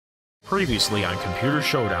Previously on Computer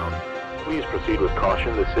Showdown. Please proceed with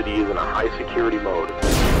caution. The city is in a high security mode.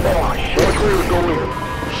 Oh shit, which way was going?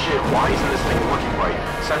 Shit, why isn't this thing working right?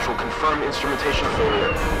 Central, confirm instrumentation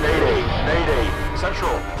failure. Mayday, Mayday,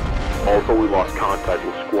 Central. Also, we lost contact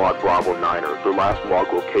with Squad Bravo 9er. Their last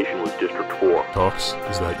log location was District 4. Tux,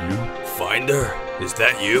 is that you? Finder, is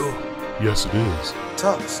that you? Yes, it is.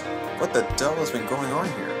 Tux, what the devil has been going on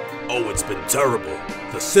here? Oh, it's been terrible.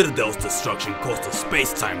 The Citadel's destruction caused a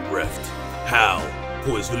space-time rift. Hal,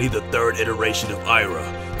 who is really the third iteration of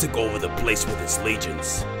AIRA, took over the place with his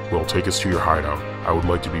legions. Well, take us to your hideout. I would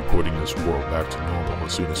like to be putting this world back to normal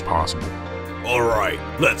as soon as possible. Alright,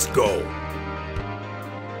 let's go.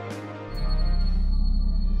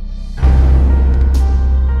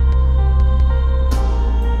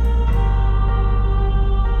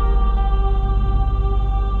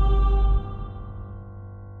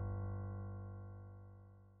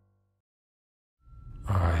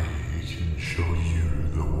 I can show you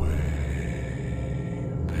the way.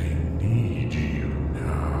 They need you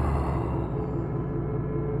now.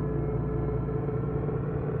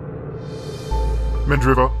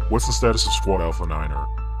 Mandriva, what's the status of Squad Alpha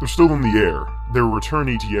 9er? They're still in the air. Their return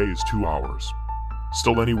ETA is 2 hours.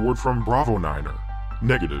 Still any word from Bravo 9er?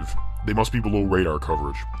 Negative. They must be below radar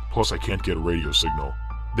coverage. Plus I can't get a radio signal.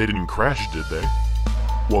 They didn't crash, did they?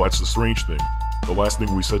 Well, that's the strange thing. The last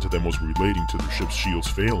thing we said to them was relating to their ship's shields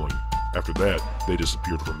failing. After that, they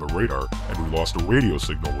disappeared from the radar, and we lost a radio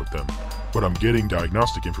signal with them. But I'm getting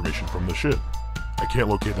diagnostic information from the ship. I can't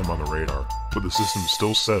locate them on the radar, but the system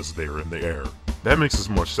still says they are in the air. That makes as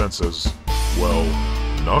much sense as, well,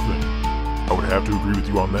 nothing. I would have to agree with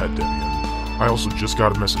you on that, Debian. I also just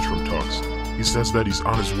got a message from Tux. He says that he's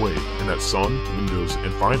on his way, and that Sun, Windows,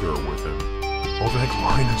 and Finder are with him. Oh, thank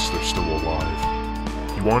Linus they're still alive.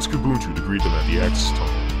 He wants Kubuntu to greet them at the access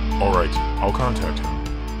tunnel. Alright, I'll contact him.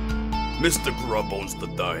 Mr. Grubb owns the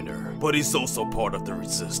diner, but he's also part of the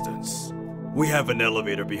Resistance. We have an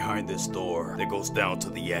elevator behind this door that goes down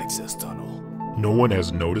to the access tunnel. No one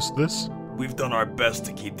has noticed this? We've done our best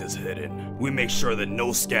to keep this hidden. We make sure that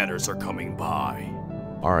no scanners are coming by.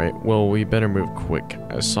 Alright, well, we better move quick.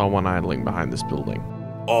 I saw one idling behind this building.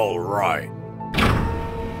 Alright.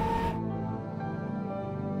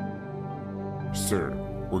 Sir,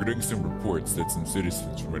 we're getting some reports that some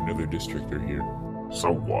citizens from another district are here.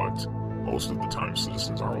 So what? Most of the time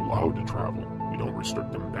citizens are allowed to travel. We don't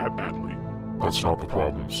restrict them that badly. That's not the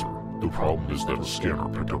problem, sir. The problem is that a scanner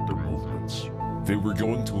picked up their movements. They were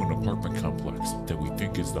going to an apartment complex that we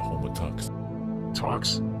think is the home of Tux.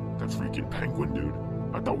 Tux? That freaking penguin dude?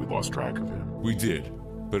 I thought we lost track of him. We did,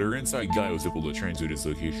 but our inside guy was able to transmit his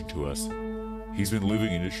location to us. He's been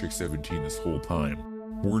living in District 17 this whole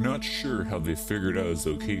time. We're not sure how they figured out his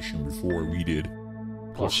location before we did.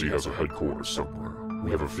 Plus he has a headquarters somewhere.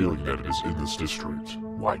 We have a feeling that it is in this district.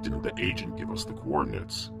 Why didn't the agent give us the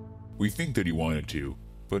coordinates? We think that he wanted to,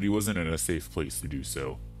 but he wasn't in a safe place to do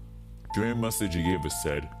so. The message he gave us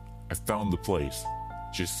said, "I found the place.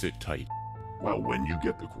 Just sit tight." Well, when you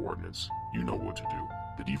get the coordinates, you know what to do.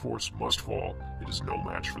 The D-Force must fall. It is no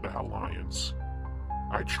match for the Haliance.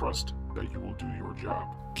 I trust that you will do your job.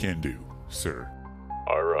 Can do, sir.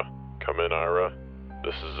 AIRA, come in, AIRA.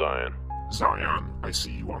 This is Zion. Zion, I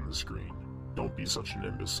see you on the screen. Don't be such an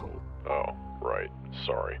imbecile. Oh, right.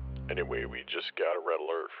 Sorry. Anyway, we just got a red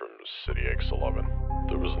alert from City X11.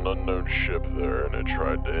 There was an unknown ship there, and it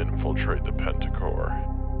tried to infiltrate the Pentacore.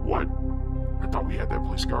 What? I thought we had that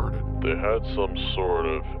place guarded. They had some sort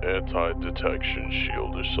of anti-detection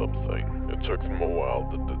shield or something. It took them a while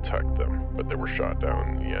to detect them, but they were shot down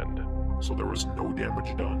in the end. So there was no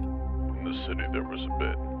damage done? In the city there was a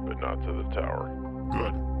bit, but not to the tower.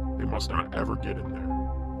 Good. They must not ever get in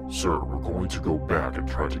there. Sir, we're going to go back and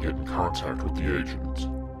try to get in contact with the agent.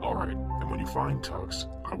 Alright, and when you find Tux,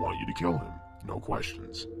 I want you to kill him. No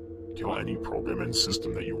questions. Kill any program and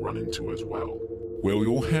system that you run into as well. Well, we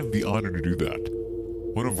won't have the honor to do that.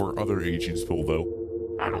 One of our other agents will, though.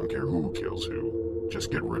 I don't care who kills who. Just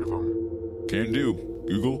get rid of them. Can do.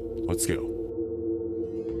 Google, let's go.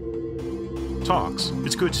 Tux,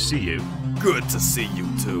 it's good to see you. Good to see you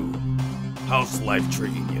too. How's life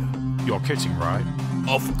treating you? You're kidding, right?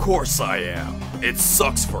 Of course I am. It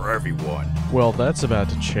sucks for everyone. Well, that's about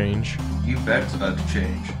to change. You bet it's about to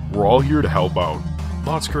change. We're all here to help out.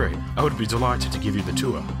 That's great. I would be delighted to give you the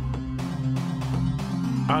tour.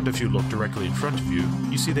 And if you look directly in front of you,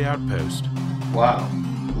 you see the outpost. Wow,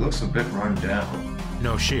 it looks a bit run down.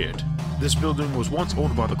 No shit. This building was once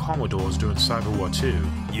owned by the Commodores during Cyber War II.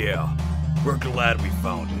 Yeah, we're glad we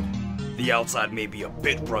found it. The outside may be a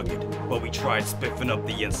bit rugged, but we tried spiffing up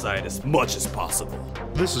the inside as much as possible.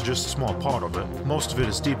 This is just a small part of it. Most of it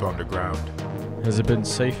is deep underground. Has it been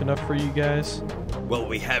safe enough for you guys? Well,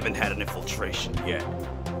 we haven't had an infiltration yet,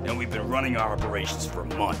 and we've been running our operations for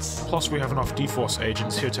months. Plus, we have enough D-Force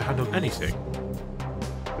agents here to handle anything.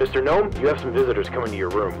 Mr. Gnome, you have some visitors coming to your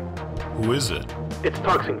room. Who is it? It's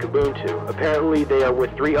Tux and Kabuntu. Apparently they are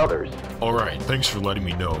with 3 others. Alright, thanks for letting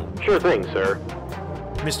me know. Sure thing, sir.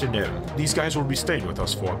 Mr. Gnome, these guys will be staying with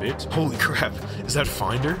us for a bit. Holy crap, is that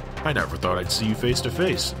Finder? I never thought I'd see you face to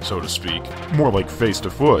face, so to speak. More like face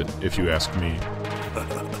to foot, if you ask me.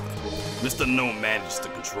 Mr. Gnome manages the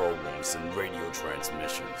control rooms and radio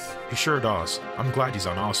transmissions. He sure does. I'm glad he's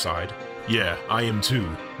on our side. Yeah, I am too.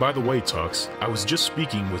 By the way, Tux, I was just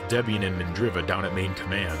speaking with Debian and Mendriva down at Main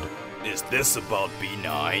Command. Is this about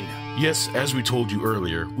B9? Yes, as we told you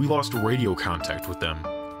earlier, we lost radio contact with them.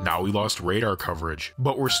 Now we lost radar coverage,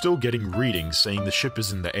 but we're still getting readings saying the ship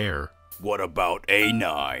is in the air. What about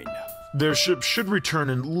A9? Their ship should return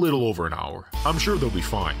in a little over an hour. I'm sure they'll be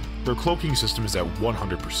fine. Their cloaking system is at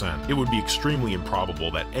 100%. It would be extremely improbable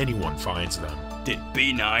that anyone finds them. Did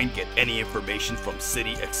B9 get any information from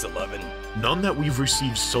City X11? None that we've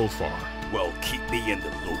received so far. Well, keep me in the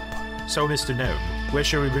loop. So, Mr. Gnome, where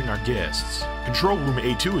shall we bring our guests? Control room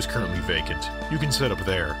A2 is currently vacant. You can set up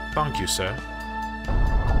there. Thank you, sir.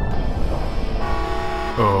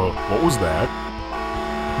 What was that?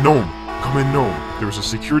 Gnome! Come in, Gnome. There's a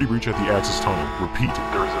security breach at the access tunnel. Repeat,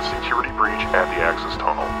 there is a security breach at the access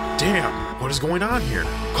tunnel. Damn! What is going on here?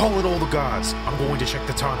 Call in all the gods. I'm going to check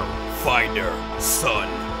the tunnel. Finder, Sun,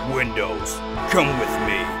 Windows, come with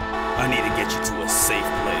me. I need to get you to a safe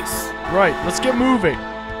place. Right, let's get moving.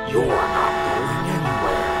 You're not going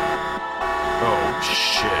anywhere. Oh,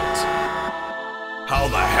 shit. How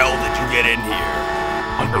the hell did you get in here?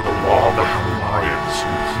 Under the law of the Haliance,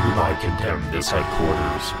 we hereby condemn this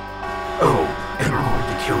headquarters. Oh, and we're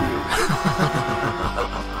going to kill you.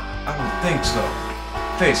 I don't think so.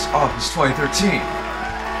 Face August 2013.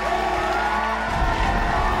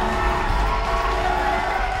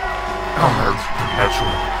 Earth,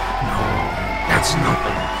 perpetual. No, that's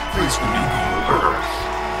nothing. Face remedial Earth.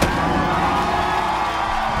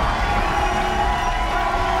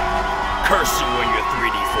 Curse you and your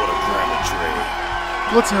 3D photogrammetry.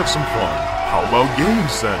 Let's have some fun. How about Game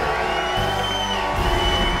Center?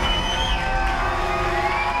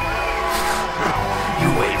 You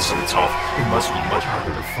ain't so tough. It must be much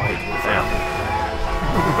harder to fight with Apple.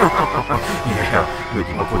 Yeah, good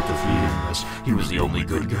luck with defeating us. He was the only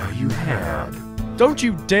good guy you had. Don't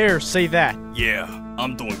you dare say that. Yeah,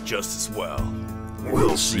 I'm doing just as well.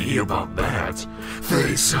 We'll see about that.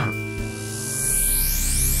 Face up.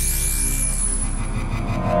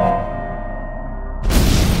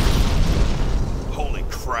 Holy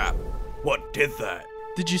crap. What did that?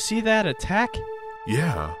 Did you see that attack?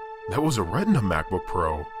 Yeah, that was a Retina MacBook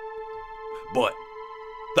Pro. But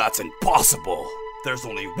that's impossible. There's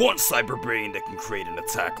only one cyberbrain that can create an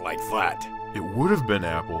attack like that. It would have been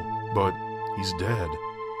Apple, but he's dead.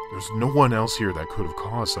 There's no one else here that could have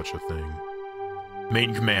caused such a thing.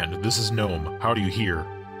 Main Command, this is Gnome. How do you hear?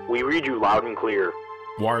 We read you loud and clear.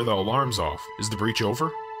 Why are the alarms off? Is the breach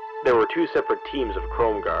over? There were 2 separate teams of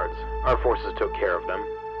Chrome Guards. Our forces took care of them.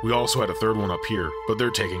 We also had a third one up here, but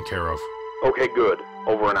they're taken care of. Okay, good.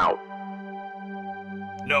 Over and out.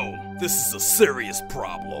 No, this is a serious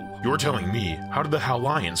problem. You're telling me, how did the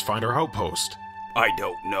Haliance find our outpost? I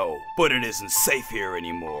don't know, but it isn't safe here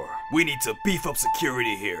anymore. We need to beef up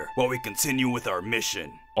security here while we continue with our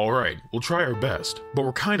mission. Alright, we'll try our best, but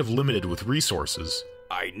we're kind of limited with resources.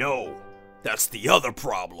 I know. That's the other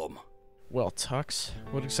problem. Well, Tux,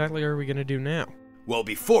 what exactly are we gonna do now? Well,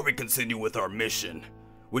 before we continue with our mission,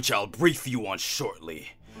 which I'll brief you on shortly,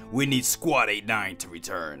 we need Squad 89 to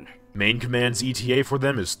return. Main Command's ETA for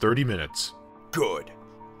them is 30 minutes. Good.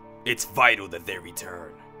 It's vital that they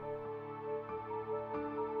return.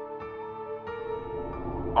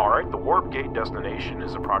 Alright, the warp gate destination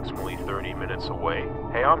is approximately 30 minutes away.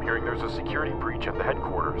 Hey, I'm hearing there's a security breach at the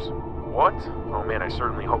headquarters. What? Oh man, I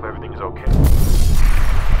certainly hope everything's okay.